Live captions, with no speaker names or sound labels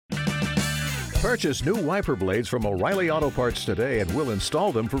Purchase new wiper blades from O'Reilly Auto Parts today and we'll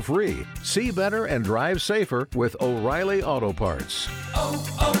install them for free. See better and drive safer with O'Reilly Auto Parts.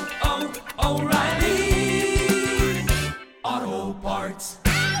 O'Reilly Auto Parts.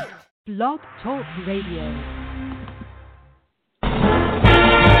 Blog Talk Radio.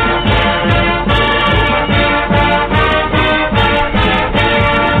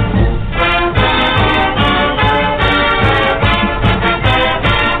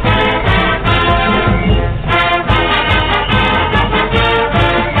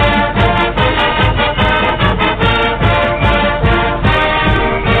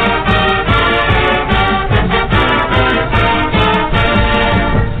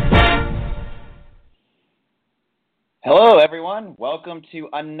 Hello, everyone. Welcome to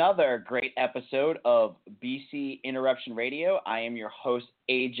another great episode of BC Interruption Radio. I am your host,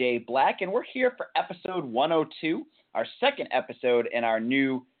 AJ Black, and we're here for episode 102, our second episode in our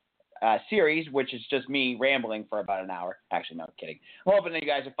new series, which is just me rambling for about an hour. Actually, no, kidding. I'm hoping that you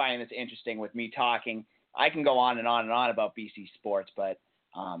guys are finding this interesting with me talking. I can go on and on and on about BC sports, but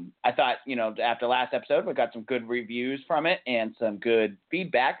I thought, after last episode, we got some good reviews from it and some good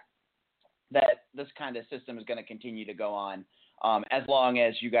feedback that this kind of system is going to continue to go on as long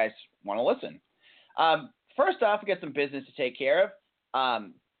as you guys want to listen. First off, we got some business to take care of.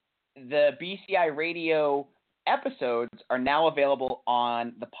 The BCI Radio episodes are now available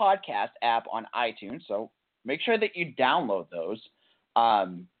on the podcast app on iTunes, so make sure that you download those.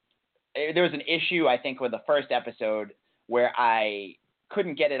 There was an issue, I think, with the first episode where I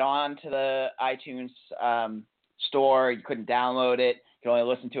couldn't get it onto the iTunes store. You couldn't download it. You can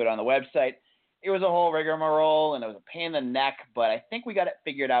only listen to it on the website. It was a whole rigmarole, and it was a pain in the neck, but I think we got it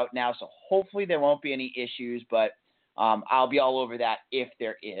figured out now, so hopefully there won't be any issues, but I'll be all over that if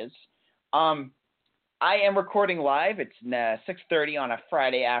there is. I am recording live. It's 6:30 on a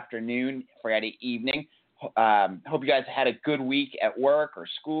Friday afternoon, Friday evening. Hope you guys had a good week at work or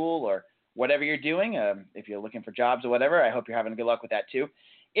school or whatever you're doing. If you're looking for jobs or whatever, I hope you're having good luck with that too.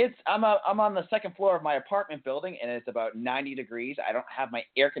 I'm on the second floor of my apartment building, and it's about 90 degrees. I don't have my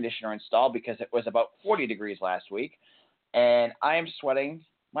air conditioner installed because it was about 40 degrees last week, and I am sweating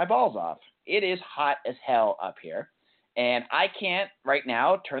my balls off. It is hot as hell up here, and I can't right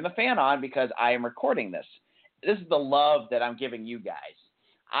now turn the fan on because I am recording this. This is the love that I'm giving you guys.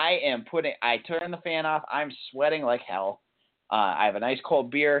 I turn the fan off. I'm sweating like hell. I have a nice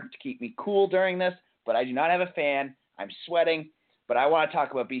cold beer to keep me cool during this, but I do not have a fan. I'm sweating. But I want to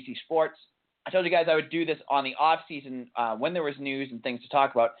talk about BC sports. I told you guys I would do this on the off season when there was news and things to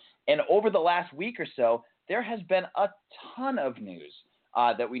talk about. And over the last week or so, there has been a ton of news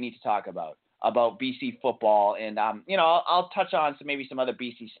that we need to talk about BC football. And, I'll touch on maybe some other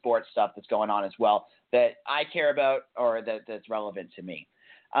BC sports stuff that's going on as well that I care about or that's relevant to me.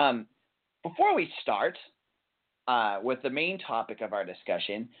 Before we start with the main topic of our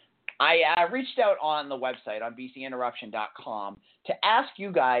discussion, I reached out on the website on bcinterruption.com to ask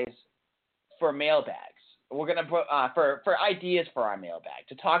you guys for mailbags. We're going to put for ideas for our mailbag,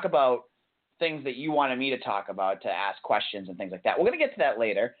 to talk about things that you wanted me to talk about, to ask questions and things like that. We're going to get to that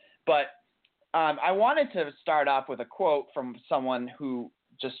later, but I wanted to start off with a quote from someone who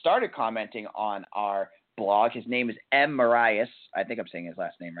just started commenting on our blog. His name is M. Marias. I think I'm saying his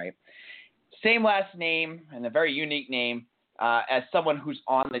last name right. Same last name and a very unique name. As someone who's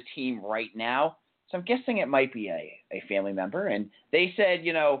on the team right now. So I'm guessing it might be a family member. And they said,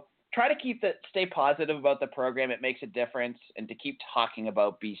 try to stay positive about the program. It makes a difference. And to keep talking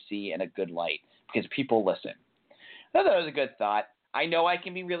about BC in a good light because people listen. I thought that was a good thought. I know I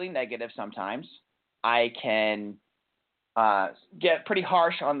can be really negative sometimes. I can get pretty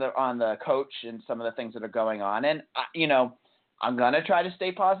harsh on the coach and some of the things that are going on. And, I'm going to try to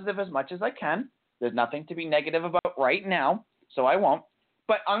stay positive as much as I can. There's nothing to be negative about right now, so I won't.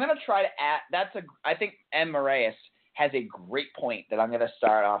 But I'm going to try to add – I think M. Marias has a great point that I'm going to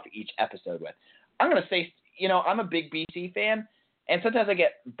start off each episode with. I'm going to say, I'm a big BC fan, and sometimes I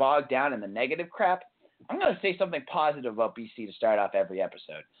get bogged down in the negative crap. I'm going to say something positive about BC to start off every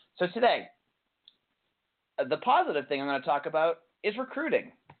episode. So today, the positive thing I'm going to talk about is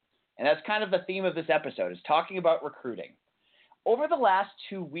recruiting. And that's kind of the theme of this episode, is talking about recruiting. Over the last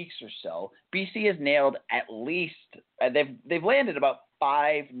 2 weeks or so, BC has nailed at least they've landed about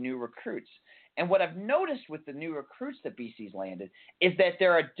 5 new recruits. And what I've noticed with the new recruits that BC's landed is that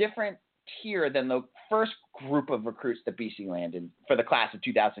they're a different tier than the first group of recruits that BC landed for the class of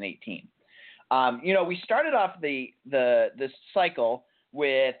 2018. We started off this cycle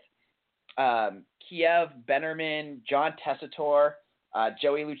with Kiev, Bennerman, John Tessitore,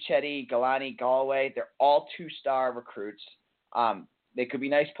 Joey Lucetti, Galani, Galway. They're all 2-star recruits. they could be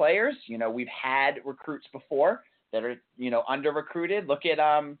nice players. We've had recruits before that are, under recruited. Look at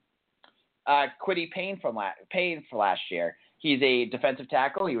Quiddy Payne for last year. He's a defensive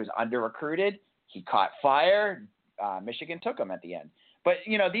tackle. He was under recruited. He caught fire. Michigan took him at the end. But,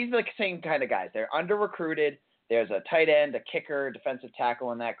 these are the same kind of guys. They're under recruited. There's a tight end, a kicker, defensive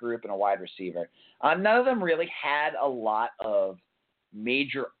tackle in that group, and a wide receiver. None of them really had a lot of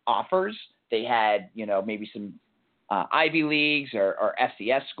major offers. They had, maybe some Ivy Leagues or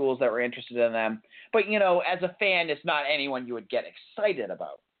FCS schools that were interested in them. But, as a fan, it's not anyone you would get excited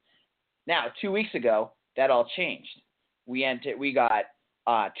about. Now, 2 weeks ago, that all changed. We got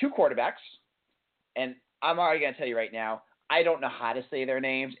 2 quarterbacks, and I'm already going to tell you right now, I don't know how to say their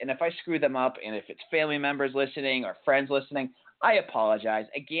names, and if I screw them up, and if it's family members listening or friends listening, I apologize.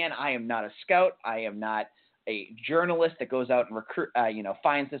 Again, I am not a scout. I am not a journalist that goes out and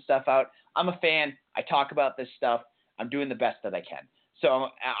finds this stuff out. I'm a fan. I talk about this stuff. I'm doing the best that I can. So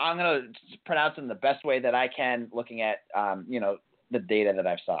I'm going to pronounce them the best way that I can, looking at the data that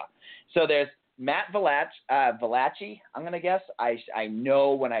I saw. So there's Matt Valachi, I'm going to guess. I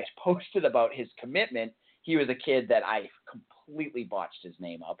know when I posted about his commitment, he was a kid that I completely botched his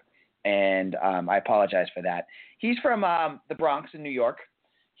name up, and I apologize for that. He's from the Bronx in New York.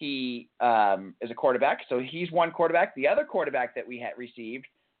 He is a quarterback, so he's one quarterback. The other quarterback that we had received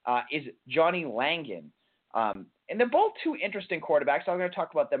is Johnny Langan, and they're both 2 interesting quarterbacks. So I'm going to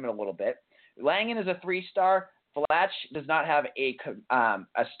talk about them in a little bit. Langan is a 3-star. Valach does not have a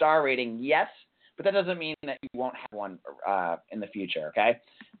star rating yet, but that doesn't mean that you won't have one in the future, okay?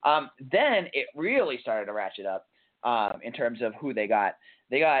 Then it really started to ratchet up in terms of who they got.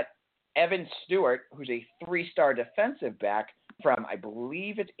 They got Evan Stewart, who's a 3-star defensive back from, I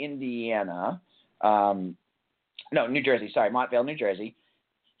believe it's Indiana. New Jersey. Sorry, Montvale, New Jersey.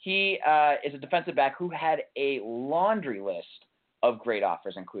 He is a defensive back who had a laundry list of great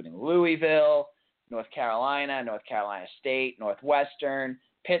offers, including Louisville, North Carolina State, Northwestern,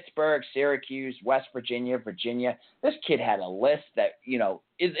 Pittsburgh, Syracuse, West Virginia, Virginia. This kid had a list that,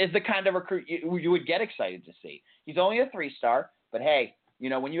 is the kind of recruit you would get excited to see. He's only a 3-star, but hey,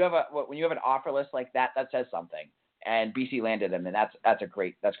 when you have an offer list like that, that says something. And BC landed him, and that's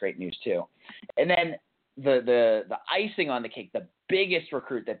great news too. And then the icing on the cake, the biggest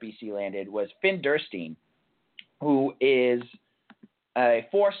recruit that BC landed was Finn Durstein, who is a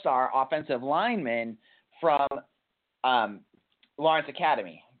 4-star offensive lineman from Lawrence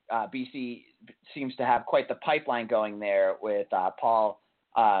Academy. BC seems to have quite the pipeline going there with Paul.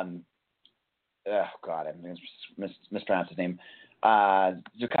 I mispronounced his name.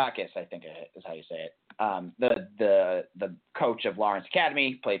 Zukakis, I think is how you say it. The coach of Lawrence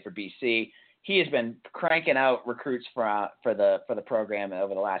Academy, played for BC. He has been cranking out recruits for the program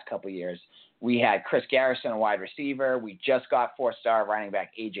over the last couple of years. We had Chris Garrison, a wide receiver. We just got 4-star running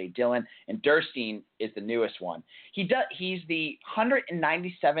back A.J. Dillon, and Durstein is the newest one. He's the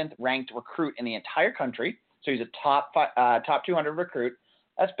 197th ranked recruit in the entire country, so he's a top 200 recruit.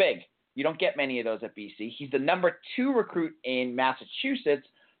 That's big. You don't get many of those at BC. He's the number 2 recruit in Massachusetts,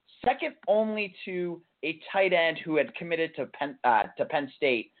 second only to a tight end who had committed to Penn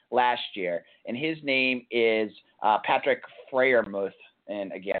State last year, and his name is Patrick Freiermuth.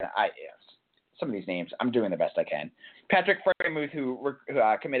 And again, some of these names, I'm doing the best I can. Patrick Freiermuth, who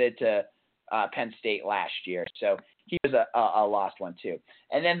committed to Penn State last year, so he was a lost one too.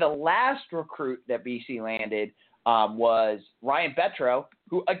 And then the last recruit that BC landed was Ryan Betro,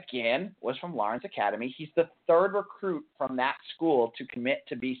 who again was from Lawrence Academy. He's the 3rd recruit from that school to commit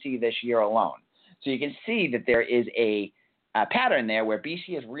to BC this year alone. So you can see that there is a pattern there where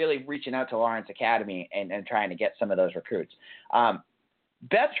BC is really reaching out to Lawrence Academy and trying to get some of those recruits.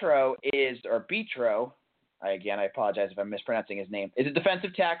 Betro, again, I apologize if I'm mispronouncing his name, is a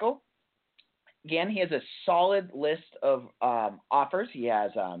defensive tackle. Again, he has a solid list of offers. He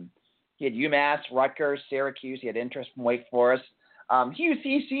had UMass, Rutgers, Syracuse. He had interest from Wake Forest.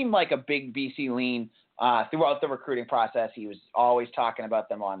 He seemed like a big BC lean throughout the recruiting process. He was always talking about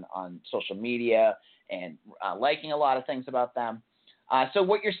them on social media and liking a lot of things about them. So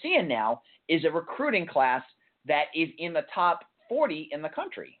what you're seeing now is a recruiting class that is in the top 40 in the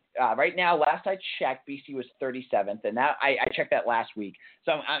country. Right now, last I checked, BC was 37th, and that I checked that last week.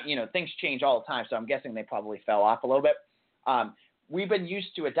 So things change all the time, so I'm guessing they probably fell off a little bit. We've been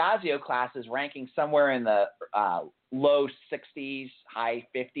used to Adazio classes ranking somewhere in the low 60s, high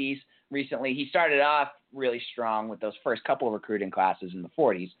 50s recently. He started off really strong with those first couple of recruiting classes in the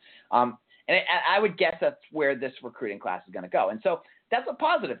 40s. And I would guess that's where this recruiting class is going to go. And so that's a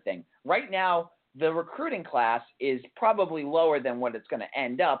positive thing. Right now, the recruiting class is probably lower than what it's going to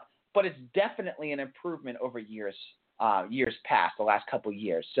end up, but it's definitely an improvement over years years past, the last couple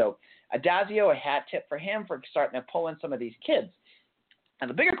years. So Adazio, a hat tip for him for starting to pull in some of these kids. And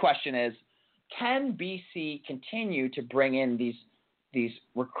the bigger question is, can BC continue to bring in these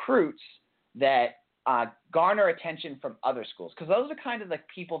recruits that garner attention from other schools? Because those are kind of the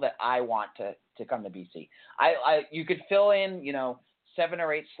people that I want to come to BC. You could fill in, 7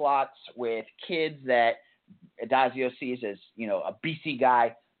 or 8 slots with kids that Adazio sees as, a BC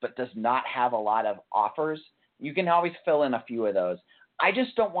guy, but does not have a lot of offers. You can always fill in a few of those. I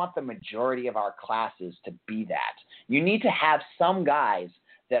just don't want the majority of our classes to be that. You need to have some guys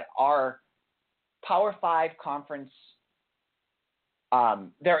that are Power 5 conference.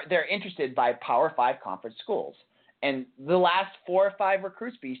 They're interested by Power 5 conference schools. And the last 4 or 5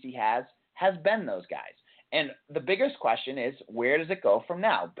 recruits BC has been those guys. And the biggest question is, where does it go from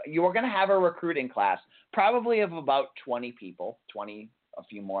now? You're going to have a recruiting class, probably of about 20 people, 20, a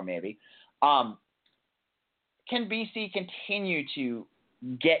few more maybe. Can BC continue to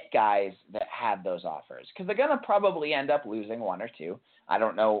get guys that have those offers? Because they're going to probably end up losing 1 or 2. I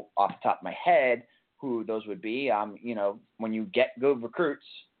don't know off the top of my head who those would be. When you get good recruits,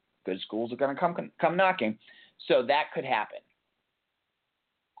 good schools are going to come knocking. So that could happen.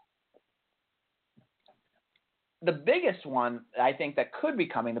 The biggest one I think that could be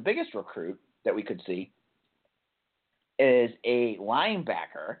coming, the biggest recruit that we could see, is a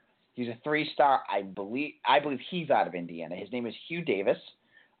linebacker. He's a 3-star. I believe he's out of Indiana. His name is Hugh Davis.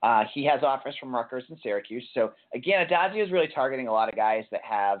 He has offers from Rutgers and Syracuse. So again, Adazio is really targeting a lot of guys that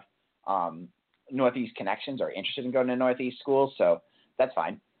have Northeast connections or interested in going to Northeast schools. So that's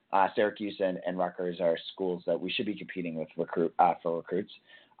fine. Syracuse and Rutgers are schools that we should be competing with for recruits.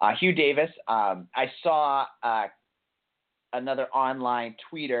 Hugh Davis, I saw another online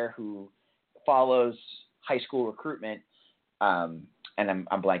tweeter who follows high school recruitment, and I'm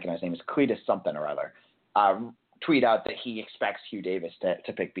blanking on his name. It's Cletus something or other. Tweet out that he expects Hugh Davis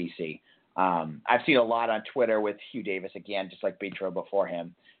to pick BC. I've seen a lot on Twitter with Hugh Davis, again, just like Beatro before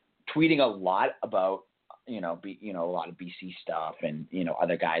him, tweeting a lot about a lot of BC stuff and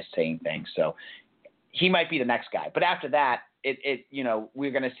other guys saying things. So he might be the next guy. But after that,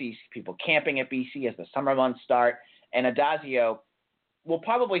 we're going to see people camping at BC as the summer months start, and Adazio will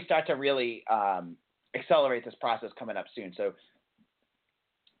probably start to really accelerate this process coming up soon. So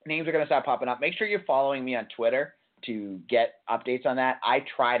names are going to start popping up. Make sure you're following me on Twitter to get updates on that. I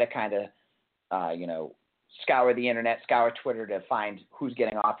try to kind of, scour the internet, scour Twitter to find who's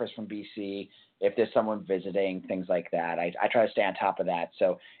getting offers from BC, if there's someone visiting, things like that. I try to stay on top of that.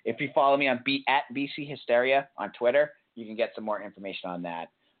 So if you follow me at BC Hysteria on Twitter, you can get some more information on that.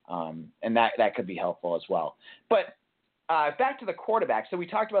 And that could be helpful as well. But back to the quarterback. So we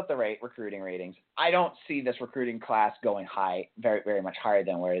talked about the recruiting ratings. I don't see this recruiting class going high, very, very much higher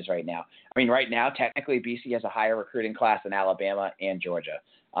than where it is right now. I mean, right now, technically, BC has a higher recruiting class than Alabama and Georgia.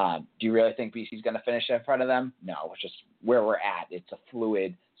 Do you really think BC is going to finish in front of them? No, it's just where we're at. It's a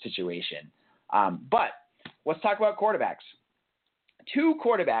fluid situation. But let's talk about quarterbacks. 2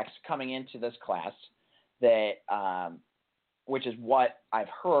 quarterbacks coming into this class that, which is what I've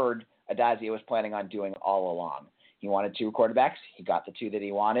heard Adazio was planning on doing all along. He wanted 2 quarterbacks. He got the 2 that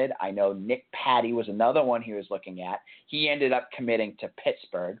he wanted. I know Nick Patty was another one he was looking at. He ended up committing to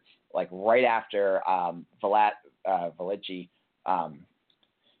Pittsburgh, like right after Valici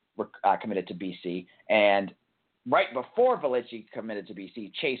committed to BC. And right before Valici committed to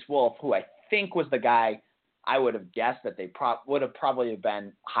BC, Chase Wolf, who I think was the guy I would have guessed that they would have probably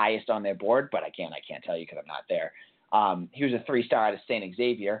been highest on their board, but again, I can't tell you because I'm not there. He was a 3-star out of St.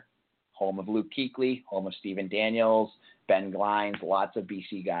 Xavier, home of Luke Kuechly, home of Stephen Daniels, Ben Glines, lots of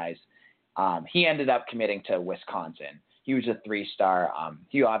BC guys. He ended up committing to Wisconsin. He was a 3-star.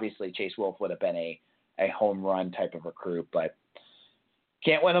 Chase Wolf would have been a home run type of recruit, but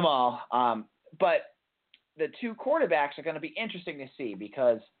can't win them all. But the 2 quarterbacks are going to be interesting to see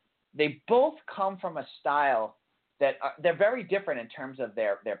because they both come from a style that they're very different in terms of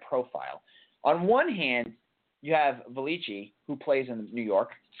their profile. On one hand, you have Valici, who plays in New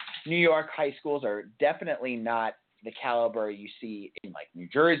York. New York high schools are definitely not the caliber you see in like New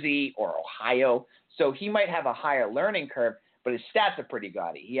Jersey or Ohio. So he might have a higher learning curve, but his stats are pretty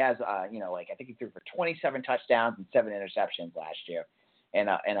gaudy. He has, I think he threw for 27 touchdowns and 7 interceptions last year, and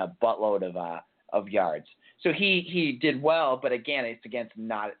a buttload of yards. So he did well, but again, it's against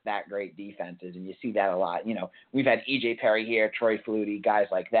not that great defenses, and you see that a lot. We've had E.J. Perry here, Troy Flutie, guys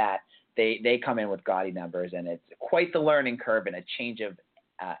like that. They come in with gaudy numbers, and it's quite the learning curve and a change of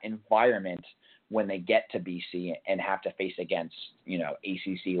environment when they get to BC and have to face against,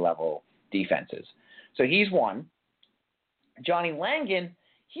 ACC level defenses. So he's one. Johnny Langan,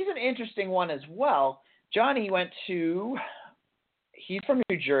 he's an interesting one as well Johnny he's from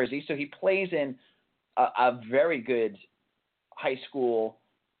New Jersey, so he plays in a very good high school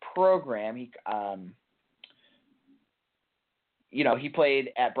program. He played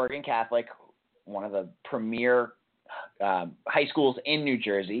at Bergen Catholic, one of the premier high schools in New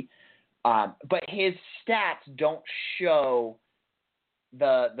Jersey. But his stats don't show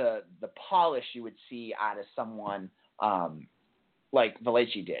the polish you would see out of someone like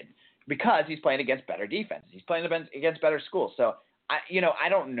Valici did, because he's playing against better defense. He's playing against better schools. So I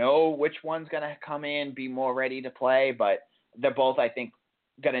don't know which one's going to come in, be more ready to play, but they're both, I think,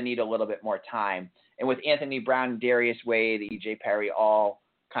 going to need a little bit more time. And with Anthony Brown, Darius Wade, EJ Perry all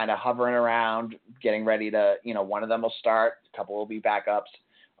kind of hovering around, getting ready to, one of them will start, a couple will be backups.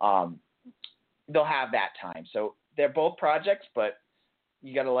 They'll have that time. So they're both projects, but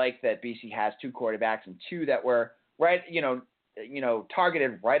you got to like that BC has two quarterbacks and two that were right,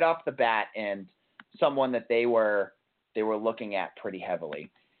 targeted right off the bat, and someone that they were looking at pretty heavily.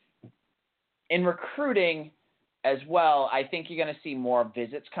 In recruiting as well, I think you're going to see more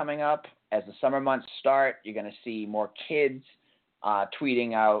visits coming up as the summer months start. You're going to see more kids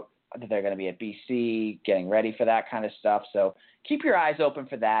tweeting out that they're going to be at BC, getting ready for that kind of stuff. So keep your eyes open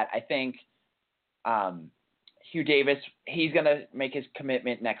for that. I think Hugh Davis, he's going to make his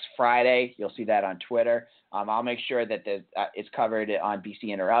commitment next Friday. You'll see that on Twitter. I'll make sure that it's covered on BC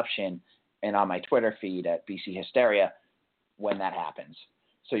Interruption and on my Twitter feed at BC Hysteria when that happens.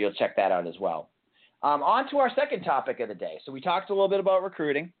 So you'll check that out as well. On to our second topic of the day. So we talked a little bit about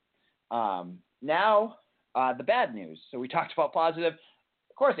recruiting. Now the bad news. So we talked about positive.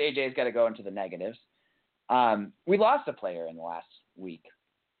 Of course, AJ's got to go into the negatives. We lost a player in the last week,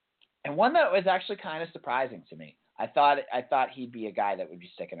 and one that was actually kind of surprising to me. I thought he'd be a guy that would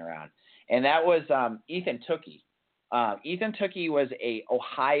be sticking around, and that was Ethan Tucky. Ethan Tucky was a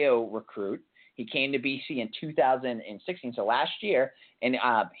Ohio recruit. He came to BC in 2016, so last year, and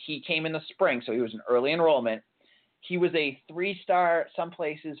he came in the spring, so he was an early enrollment. He was a 3-star, some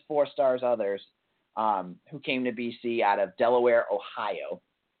places 4 stars others, who came to BC out of Delaware, Ohio.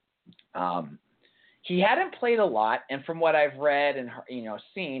 He hadn't played a lot, and from what I've read and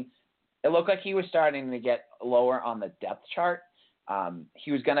seen, it looked like he was starting to get lower on the depth chart.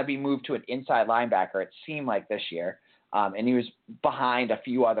 He was going to be moved to an inside linebacker, it seemed like, this year. And he was behind a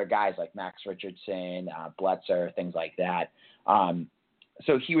few other guys like Max Richardson, Bletzer, things like that.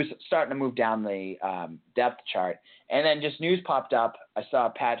 So he was starting to move down the depth chart. And then just news popped up. I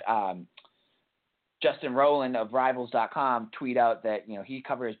saw Justin Rowland of Rivals.com tweet out that he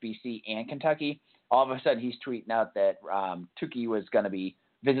covers BC and Kentucky. All of a sudden he's tweeting out that Tucky was going to be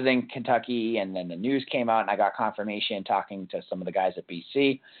visiting Kentucky, and then the news came out, and I got confirmation talking to some of the guys at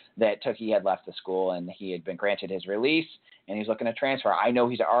BC that Tucky had left the school and he had been granted his release, and he's looking to transfer. I know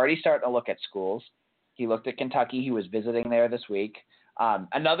he's already starting to look at schools. He looked at Kentucky. He was visiting there this week.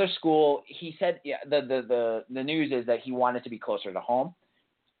 Another school, he said, the news is that he wanted to be closer to home.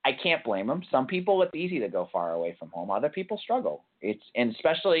 I can't blame him. Some people, it's easy to go far away from home. Other people struggle. And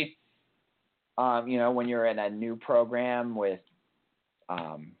especially, when you're in a new program with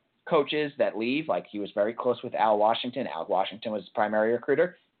coaches that leave, like he was very close with Al Washington. Al Washington was his primary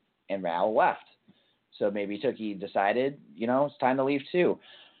recruiter, and Al left. So maybe Tucky decided, it's time to leave too.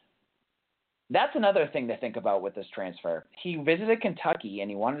 That's another thing to think about with this transfer. He visited Kentucky, and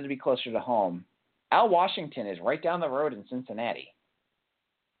he wanted to be closer to home. Al Washington is right down the road in Cincinnati.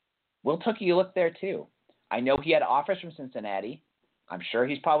 Will Tucky look there too? I know he had offers from Cincinnati. I'm sure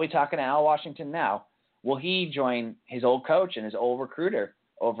he's probably talking to Al Washington now. Will he join his old coach and his old recruiter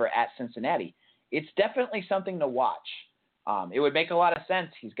over at Cincinnati? It's definitely something to watch. It would make a lot of sense.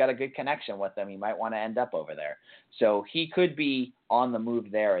 He's got a good connection with them. He might want to end up over there. So he could be on the move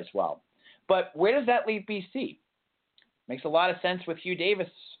there as well. But where does that leave BC? Makes a lot of sense with Hugh Davis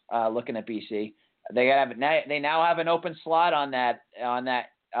looking at BC. They now have an open slot on their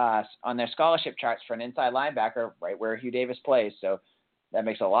scholarship charts for an inside linebacker right where Hugh Davis plays. So that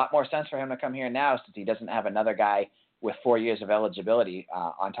makes a lot more sense for him to come here now, since he doesn't have another guy with 4 years of eligibility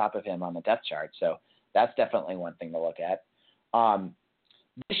on top of him on the depth chart. So that's definitely one thing to look at.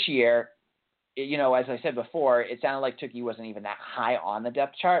 This year, as I said before, it sounded like Tucky wasn't even that high on the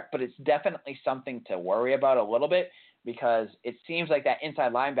depth chart, but it's definitely something to worry about a little bit, because it seems like that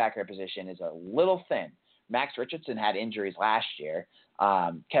inside linebacker position is a little thin. Max Richardson had injuries last year.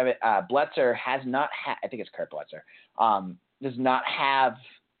 Bletzer has not had, I think it's Kurt Bletzer, does not have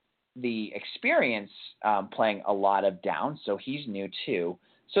the experience playing a lot of down, so he's new too.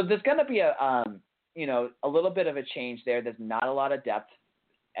 So there's going to be a little bit of a change there. There's not a lot of depth,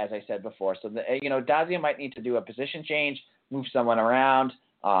 as I said before. So Dazia might need to do a position change, move someone around.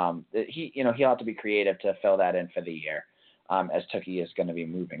 He'll have to be creative to fill that in for the year, as Tucky is going to be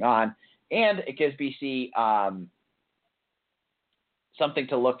moving on. And it gives BC something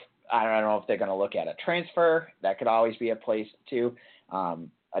to look. I don't know if they're going to look at a transfer. That could always be a place too.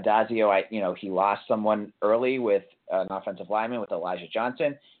 Adazio, he lost someone early with an offensive lineman with Elijah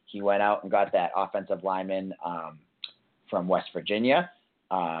Johnson. He went out and got that offensive lineman from West Virginia.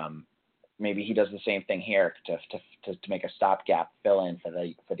 Maybe he does the same thing here to make a stopgap fill in for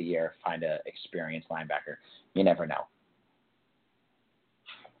the year. Find an experienced linebacker. You never know.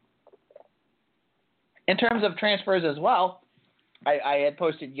 In terms of transfers as well, I had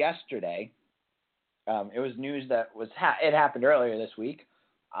posted yesterday. It was news that it happened earlier this week,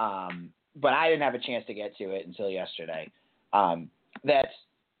 but I didn't have a chance to get to it until yesterday. That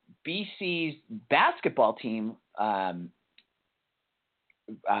BC's basketball team, I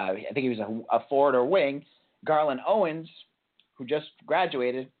think he was a forward or wing, Garland Owens, who just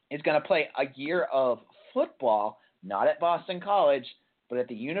graduated, is going to play a year of football, not at Boston College, but at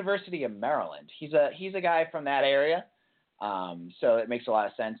the University of Maryland. He's a guy from that area. So it makes a lot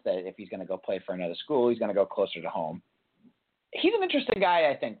of sense that if he's going to go play for another school, he's going to go closer to home. He's an interesting guy,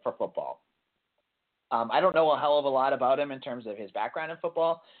 I think, for football. I don't know a hell of a lot about him in terms of his background in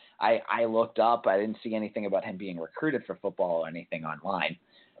football. I looked up. I didn't see anything about him being recruited for football or anything online.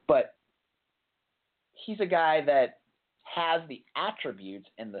 But he's a guy that has the attributes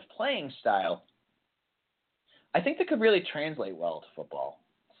and the playing style, I think, that could really translate well to football.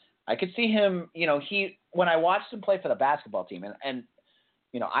 I could see him, when I watched him play for the basketball team, and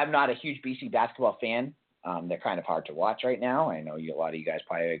I'm not a huge BC basketball fan. They're kind of hard to watch right now. I know a lot of you guys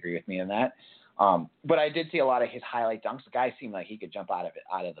probably agree with me on that. But I did see a lot of his highlight dunks. The guy seemed like he could jump out of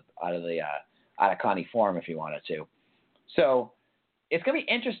Connie Forum if he wanted to. So it's going to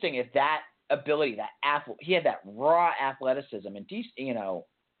be interesting if that ability, he had that raw athleticism and decent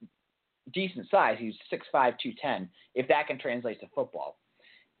size. He's 6'5", 210. If that can translate to football.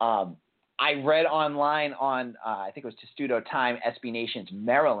 I read online on, I think it was Testudo Time, SB Nation's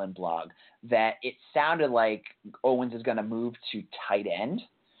Maryland blog, that it sounded like Owens is going to move to tight end,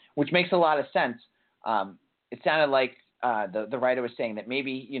 which makes a lot of sense. It sounded like the writer was saying that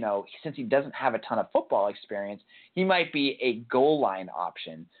maybe, since he doesn't have a ton of football experience, he might be a goal line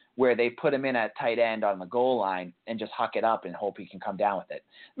option where they put him in at tight end on the goal line and just huck it up and hope he can come down with it.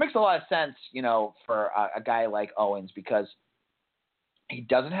 It makes a lot of sense, for a guy like Owens, because he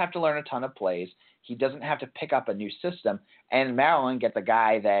doesn't have to learn a ton of plays. He doesn't have to pick up a new system. And Maryland gets a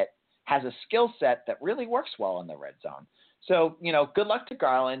guy that has a skill set that really works well in the red zone. So, good luck to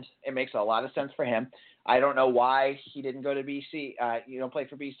Garland. It makes a lot of sense for him. I don't know why he didn't go to BC, play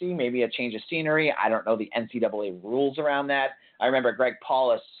for BC. Maybe a change of scenery. I don't know the NCAA rules around that. I remember Greg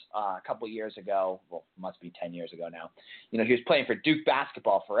Paulus a couple years ago, well, must be 10 years ago now. He was playing for Duke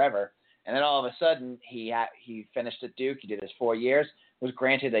basketball forever. And then all of a sudden he finished at Duke. He did his 4 years, was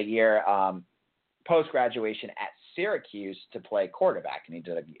granted a year post-graduation at Syracuse to play quarterback, and he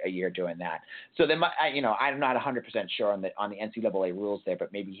did a year doing that. So then, I'm not 100% sure on the NCAA rules there,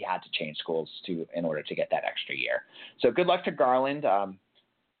 but maybe he had to change schools in order to get that extra year. So good luck to Garland. I'm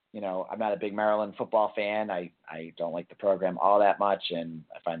not a big Maryland football fan. I don't like the program all that much, and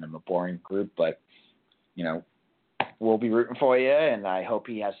I find them a boring group. But we'll be rooting for you, and I hope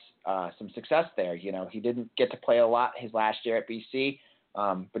he has some success there. He didn't get to play a lot his last year at BC,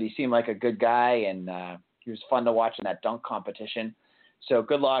 but he seemed like a good guy, and he was fun to watch in that dunk competition. So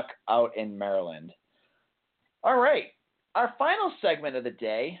good luck out in Maryland. All right. Our final segment of the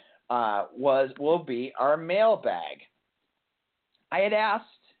day will be our mailbag. I had asked,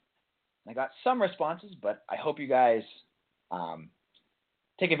 I got some responses, but I hope you guys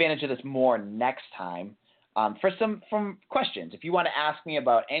take advantage of this more next time for some questions. If you want to ask me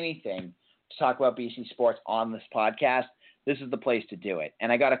about anything to talk about BC sports on this podcast, this is the place to do it.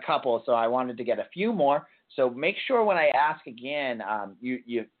 And I got a couple, so I wanted to get a few more. So make sure when I ask again,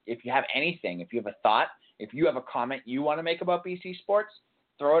 if you have anything, if you have a thought, if you have a comment you want to make about BC sports,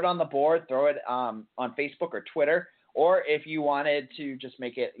 throw it on the board, throw it on Facebook or Twitter. Or if you wanted to just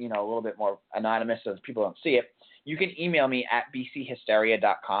make it, a little bit more anonymous so people don't see it, you can email me at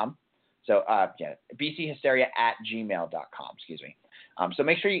bchysteria.com. So, bchysteria@gmail.com, excuse me. So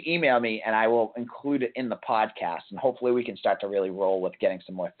make sure you email me, and I will include it in the podcast, and hopefully we can start to really roll with getting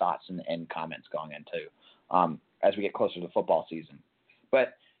some more thoughts and comments going into as we get closer to football season.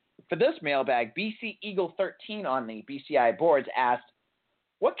 But for this mailbag, BC Eagle 13 on the BCI boards asked,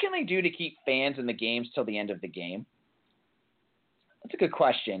 what can they do to keep fans in the games till the end of the game? That's a good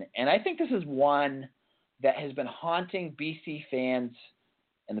question, and I think this is one that has been haunting BC fans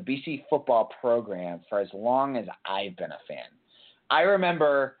and the BC football program for as long as I've been a fan. I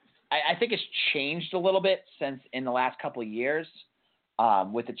remember, I think it's changed a little bit since in the last couple of years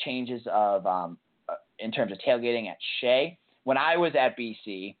with the changes of in terms of tailgating at Shea. When I was at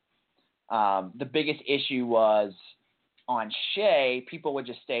BC, the biggest issue was on Shea, people would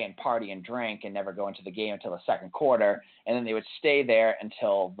just stay and party and drink and never go into the game until the second quarter, and then they would stay there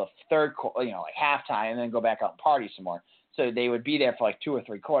until the third quarter, like halftime, and then go back out and party some more. So they would be there for like 2 or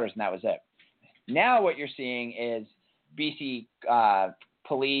 3 quarters, and that was it. Now what you're seeing is BC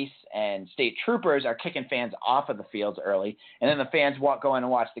police and state troopers are kicking fans off of the fields early, and then the fans go in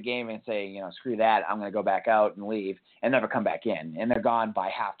and watch the game and say, screw that, I'm going to go back out and leave and never come back in, and they're gone by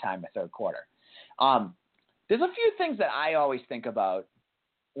halftime, the third quarter. There's a few things that I always think about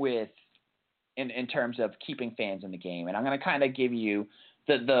in terms of keeping fans in the game, and I'm going to kind of give you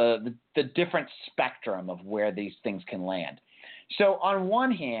the different spectrum of where these things can land. So on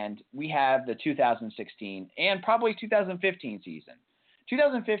one hand, we have the 2016 and probably 2015 season.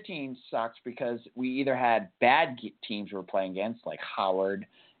 2015 sucks because we either had bad teams we were playing against, like Howard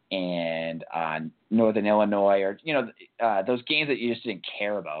and Northern Illinois, or those games that you just didn't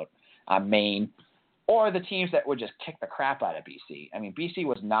care about, Maine, or the teams that would just kick the crap out of BC. I mean, BC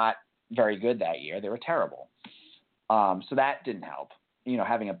was not very good that year. They were terrible. So that didn't help,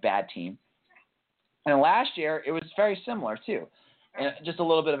 having a bad team. And last year, it was very similar, too, and just a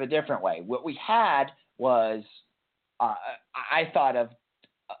little bit of a different way. What we had was, I thought of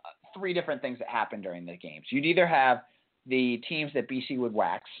 3 different things that happened during the games. You'd either have the teams that BC would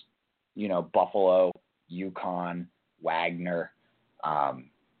wax, Buffalo, UConn, Wagner.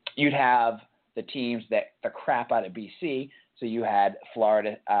 You'd have the teams that the crap out of BC. So you had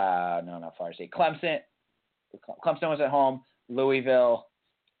Florida State, Clemson. Clemson was at home, Louisville,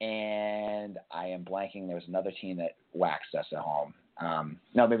 and I am blanking. There was another team that waxed us at home.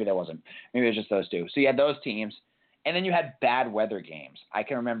 No, maybe there wasn't. Maybe it was just those 2. So you had those teams, and then you had bad weather games. I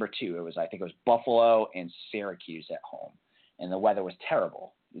can remember 2. I think it was Buffalo and Syracuse at home, and the weather was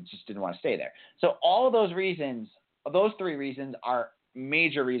terrible. You just didn't want to stay there. So all of those reasons, those 3 reasons are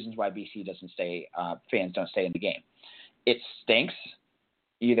major reasons why BC doesn't stay. Fans don't stay in the game. It stinks.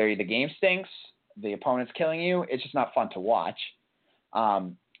 Either the game stinks, the opponent's killing you. It's just not fun to watch.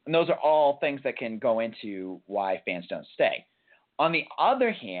 And those are all things that can go into why fans don't stay. On the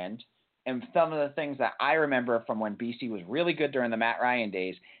other hand, and some of the things that I remember from when BC was really good during the Matt Ryan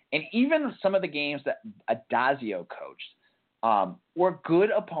days, and even some of the games that Adazio coached, were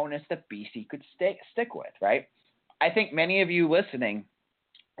good opponents that BC could stick with, right? I think many of you listening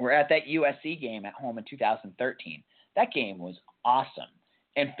were at that USC game at home in 2013. That game was awesome,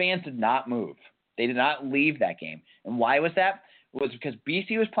 and fans did not move. They did not leave that game. And why was that? It was because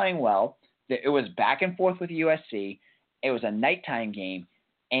BC was playing well. It was back and forth with USC. It was a nighttime game,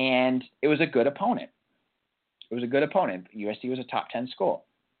 and it was a good opponent. USC was a top 10 school.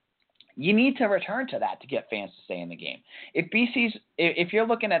 You need to return to that to get fans to stay in the game. If you're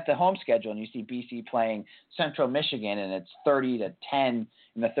looking at the home schedule and you see BC playing Central Michigan and it's 30-10 in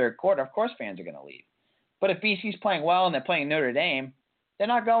the third quarter, of course fans are going to leave. But if BC's playing well and they're playing Notre Dame, they're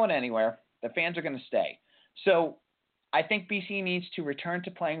not going anywhere. The fans are going to stay. So I think BC needs to return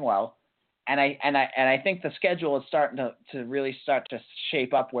to playing well, and I think the schedule is starting to really start to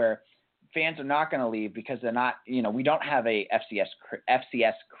shape up where fans are not going to leave because they're not, we don't have a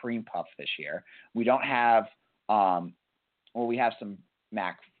FCS cream puff this year. We don't have, we have some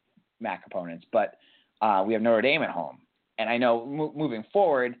MAC opponents, but we have Notre Dame at home. And I know moving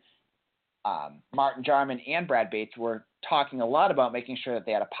forward, Martin Jarman and Brad Bates were talking a lot about making sure that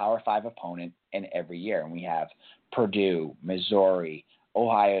they had a Power 5 opponent in every year. And we have Purdue, Missouri,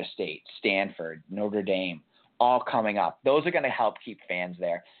 Ohio State, Stanford, Notre Dame, all coming up. Those are going to help keep fans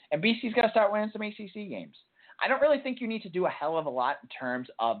there. And BC's got to start winning some ACC games. I don't really think you need to do a hell of a lot in terms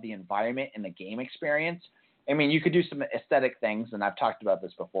of the environment and the game experience. I mean, you could do some aesthetic things, and I've talked about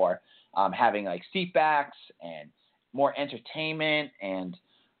this before, having like seat backs and more entertainment and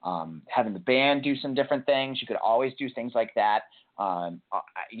having the band do some different things. You could always do things like that. I'll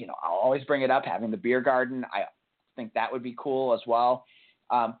always bring it up, having the beer garden. I think that would be cool as well.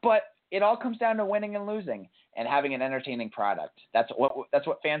 But it all comes down to winning and losing and having an entertaining product. That's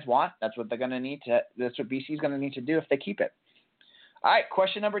what fans want. That's what they're going to need to. That's what BC is going to need to do if they keep it. All right,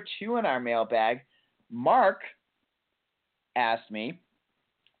 question number 2 in our mailbag. Mark asked me,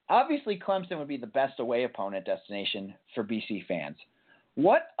 obviously Clemson would be the best away opponent destination for BC fans.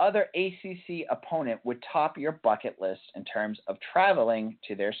 What other ACC opponent would top your bucket list in terms of traveling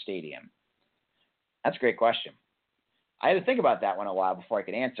to their stadium? That's a great question. I had to think about that one a while before I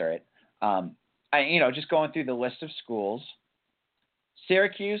could answer it. Just going through the list of schools,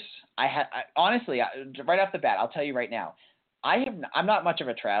 Syracuse, honestly, right off the bat, I'll tell you right now, I'm not much of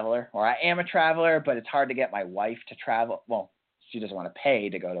a traveler, or I am a traveler, but it's hard to get my wife to travel. Well, she doesn't want to pay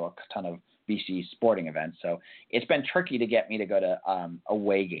to go to a ton of BC sporting events, so it's been tricky to get me to go to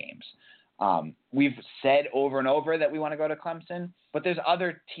away games. We've said over and over that we want to go to Clemson, but there's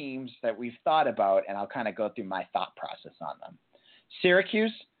other teams that we've thought about, and I'll kind of go through my thought process on them.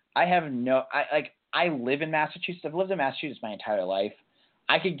 Syracuse, I live in Massachusetts. I've lived in Massachusetts my entire life.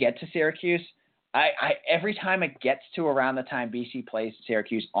 I could get to Syracuse. Every time it gets to around the time BC plays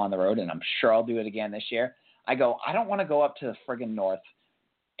Syracuse on the road, and I'm sure I'll do it again this year, I don't want to go up to the friggin' north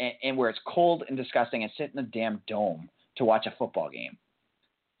and where it's cold and disgusting and sit in the damn dome to watch a football game.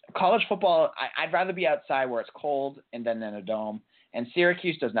 College football, I'd rather be outside where it's cold and then in a dome, and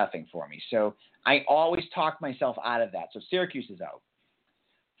Syracuse does nothing for me. So I always talk myself out of that. So Syracuse is out.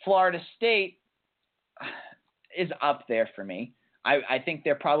 Florida State is up there for me. I think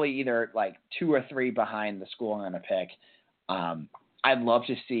they're probably either like 2 or 3 behind the school I'm going to pick. I'd love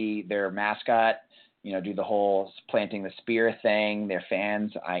to see their mascot, do the whole planting the spear thing. Their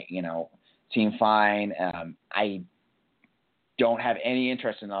fans, seem fine. I don't have any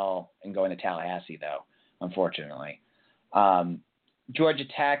interest in going to Tallahassee though, unfortunately. Georgia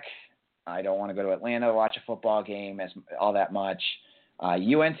Tech, I don't want to go to Atlanta to watch a football game all that much.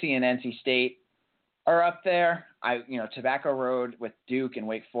 UNC and NC State are up there. Tobacco Road with Duke and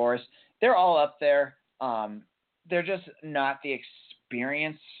Wake Forest, they're all up there. They're just not the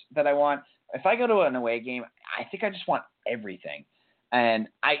experience that I want. If I go to an away game, I think I just want everything. And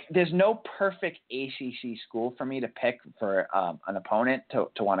there's no perfect ACC school for me to pick for an opponent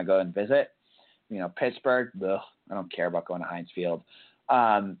to want to go and visit. Pittsburgh, ugh, I don't care about going to Heinz Field.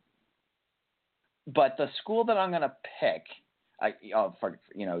 But the school that I'm going to pick,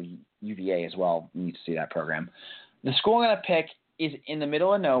 UVA as well. You need to see that program. The school I'm going to pick is in the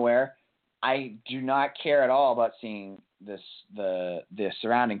middle of nowhere. I do not care at all about seeing the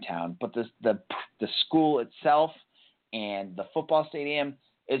surrounding town, but the school itself and the football stadium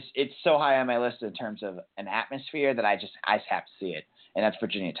it's so high on my list in terms of an atmosphere that I just have to see it, and that's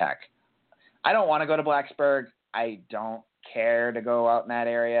Virginia Tech. I don't want to go to Blacksburg. I don't care to go out in that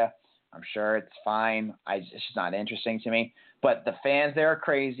area. I'm sure it's fine. It's just not interesting to me. But the fans there are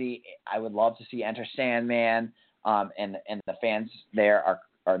crazy. I would love to see Enter Sandman, and the fans there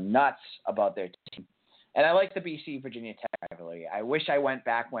are nuts about their team. And I like the BC Virginia Tech rivalry. I wish I went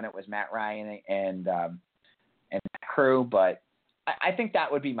back when it was Matt Ryan and that crew, but I think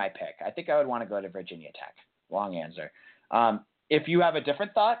that would be my pick. I think I would want to go to Virginia Tech. Long answer. If you have a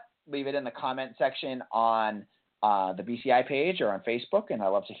different thought, leave it in the comment section on the BCI page or on Facebook, and I'd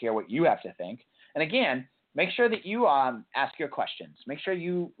love to hear what you have to think. And again, make sure that you ask your questions. Make sure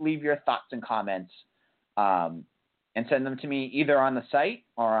you leave your thoughts and comments and send them to me either on the site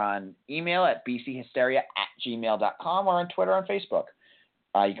or on email at bchysteria@gmail.com or on Twitter and Facebook.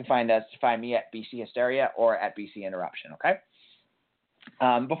 You can find me at BC Hysteria or at BC Interruption, okay?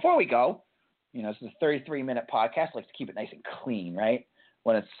 Before we go, this is a 33-minute podcast. I like to keep it nice and clean, right?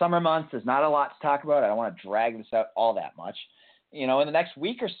 When it's summer months, there's not a lot to talk about. I don't want to drag this out all that much. In the next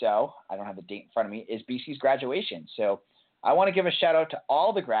week or so, I don't have the date in front of me, is BC's graduation. So I want to give a shout out to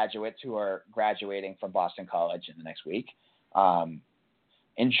all the graduates who are graduating from Boston College in the next week.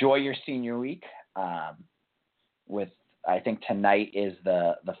 Enjoy your senior week. I think tonight is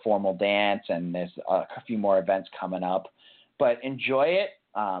the formal dance, and there's a few more events coming up. But enjoy it.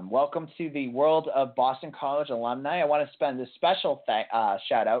 Welcome to the world of Boston College alumni. I want to spend a special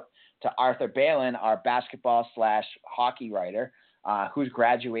shout out to Arthur Balin, our basketball/hockey writer, who's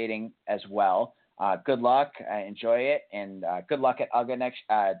graduating as well. Good luck. Enjoy it. And good luck at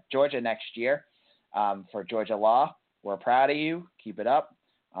Georgia next year for Georgia Law. We're proud of you. Keep it up.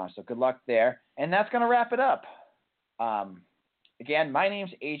 So good luck there. And that's going to wrap it up. Again, my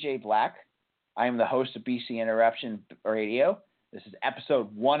name's AJ Black. I am the host of BC Interruption Radio. This is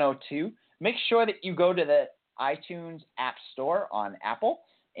episode 102. Make sure that you go to the iTunes App Store on Apple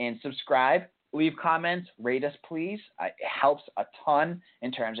and subscribe. Leave comments. Rate us, please. It helps a ton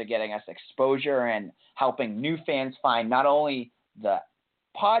in terms of getting us exposure and helping new fans find not only the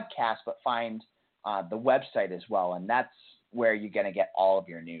podcast, but find the website as well. And that's where you're going to get all of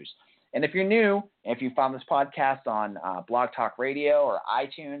your news. And if you're new, if you found this podcast on Blog Talk Radio or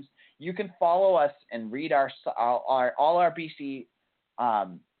iTunes, you can follow us and read all our BC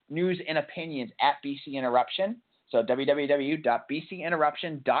news and opinions at BC Interruption. So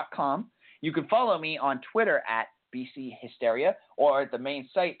www.bcinterruption.com. You can follow me on Twitter at BC Hysteria or at the main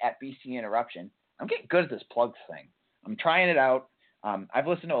site at BC Interruption. I'm getting good at this plug thing. I'm trying it out. I've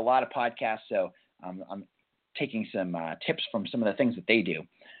listened to a lot of podcasts, so I'm taking some tips from some of the things that they do.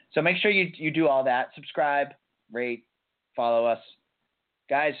 So make sure you do all that. Subscribe, rate, Follow us.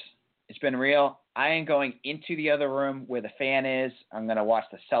 Guys, it's been real. I am going into the other room where the fan is. I'm going to watch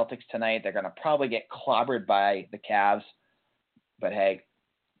the Celtics tonight. They're going to probably get clobbered by the Cavs. But, hey,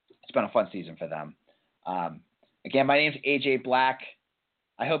 it's been a fun season for them. Again, my name's AJ Black.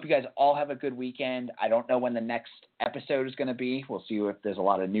 I hope you guys all have a good weekend. I don't know when the next episode is going to be. We'll see if there's a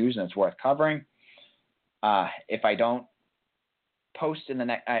lot of news and it's worth covering. If I don't post in the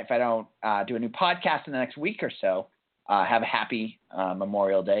next, if I don't do a new podcast in the next week or so, have a happy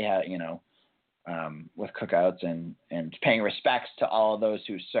Memorial Day. With cookouts and paying respects to all of those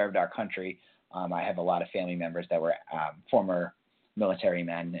who served our country. I have a lot of family members that were former military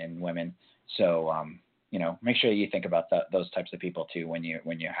men and women. So, make sure you think about those types of people too when you're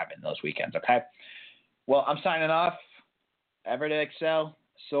having those weekends. Okay. Well, I'm signing off. Ever to excel,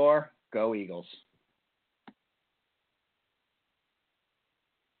 soar, go Eagles.